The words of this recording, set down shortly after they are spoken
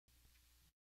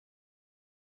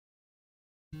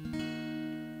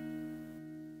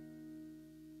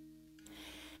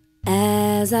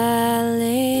As I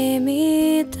lay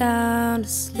me down to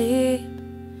sleep,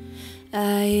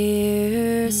 I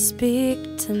hear her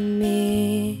speak to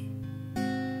me.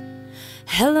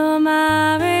 Hello,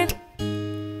 Mary,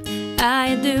 how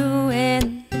you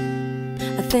doing?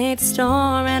 I think the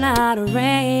storm ran out of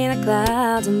rain, the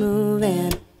clouds are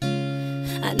moving.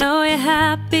 I know you're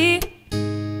happy,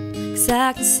 'cause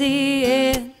I can see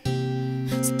it.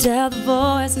 So tell the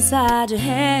voice inside your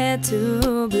head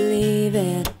to believe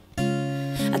it.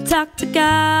 I talked to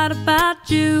God about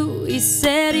you. He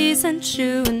said he sent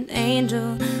you an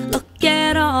angel. Look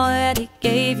at all that he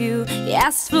gave you. He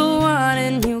asked for one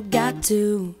and you got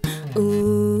two.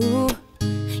 Ooh,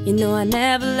 you know I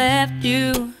never left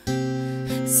you.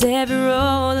 'Cause every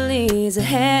road that leads to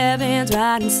heaven's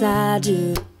right inside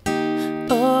you.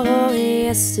 Oh,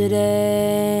 yesterday,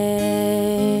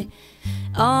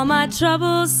 all my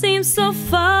troubles seem so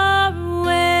far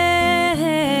away.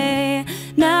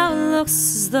 Now it looks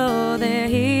as though they're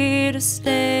here to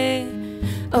stay.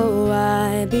 Oh,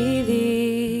 I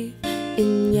believe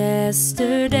in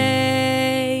yesterday.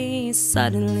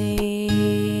 Suddenly,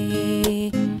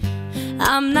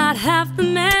 I'm not half the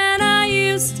man I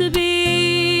used to be.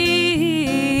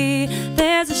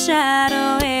 There's a shadow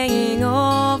hanging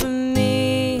over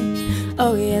me.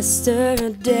 Oh,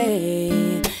 yesterday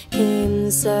came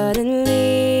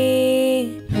suddenly.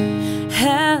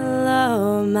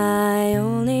 Hello, my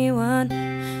only one.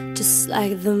 Just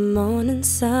like the morning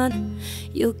sun,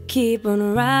 you'll keep on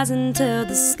rising till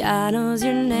the sky knows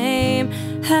your name.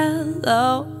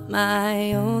 Hello,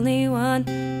 my only one.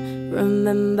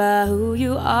 Remember who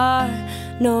you are.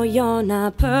 No, you're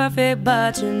not perfect,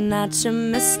 but you're not your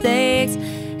mistakes.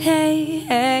 Hey,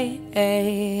 hey,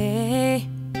 hey.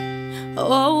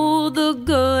 Oh, the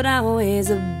good outweighs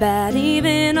the bad,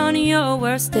 even on your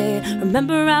worst day.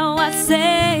 Remember how I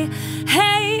say,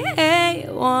 hey, hey,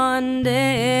 one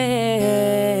day.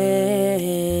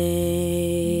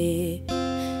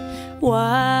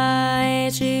 Why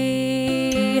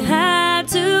she had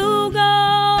to go,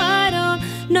 I don't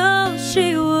know,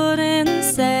 she wouldn't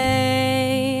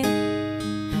say.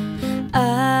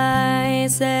 I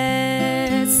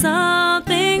said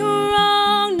something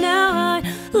wrong, now I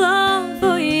long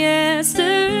for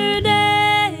yesterday.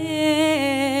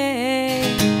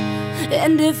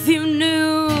 And if you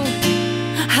knew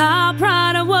how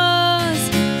proud I was,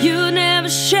 you'd never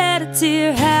shed a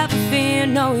tear, have a fear,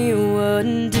 no you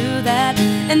wouldn't do that.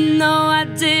 And no, I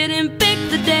didn't pick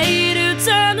the day to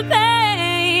turn the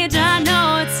page. I know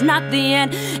it's not the end.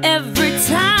 Every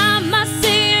time I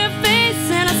see your face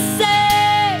and I say,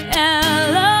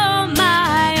 hello,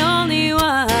 my only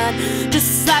one.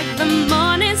 Just like the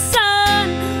morning sun,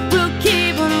 we'll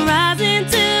keep on rising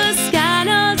till the sky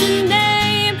knows your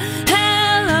name.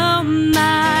 Hello,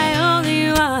 my only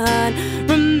one.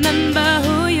 Remember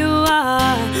who you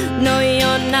are. No,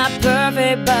 you're not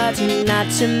perfect, but you're not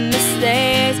your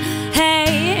mistakes.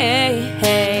 Hey, hey,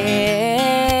 hey.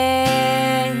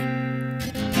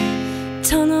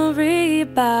 Don't worry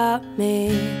about me.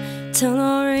 Don't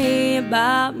worry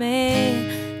about me.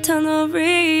 Don't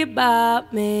worry about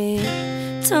me.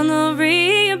 Don't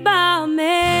worry about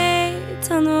me.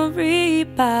 Don't worry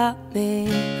about me.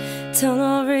 Don't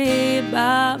worry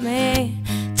about me.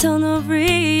 Don't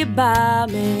worry about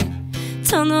me.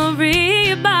 Don't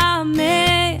worry about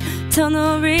me. Don't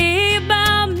worry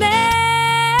about me.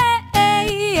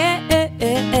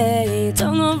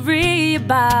 Don't worry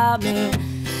about me.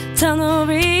 Don't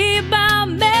worry about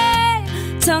me.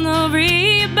 Don't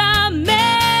worry about me.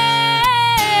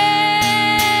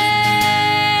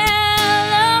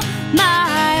 Hello,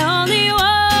 my only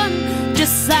one.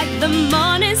 Just like the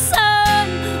morning sun,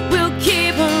 we'll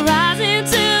keep on rising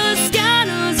till the sky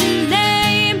knows your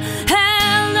name.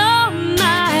 Hello,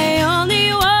 my only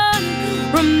one.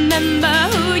 Remember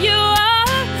who you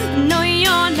are. No,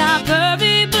 you're not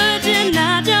perfect, but you're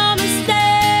not your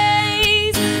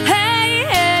mistakes. Hey,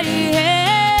 hey, hey.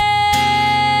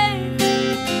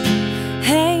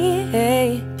 Hey, hey,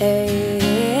 hey.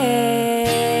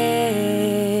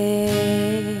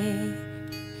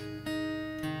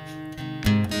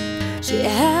 She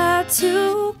had to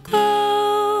go.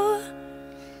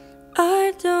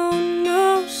 I don't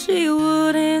know, she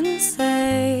wouldn't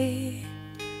say.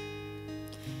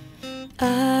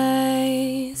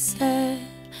 I said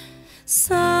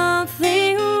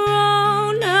something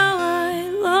wrong, now I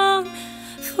long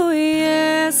for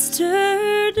yesterday.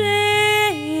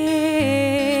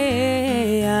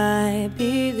 I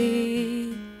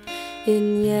believe in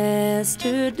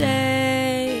yesterday.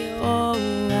 Oh,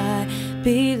 I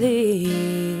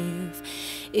believe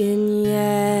in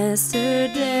yesterday.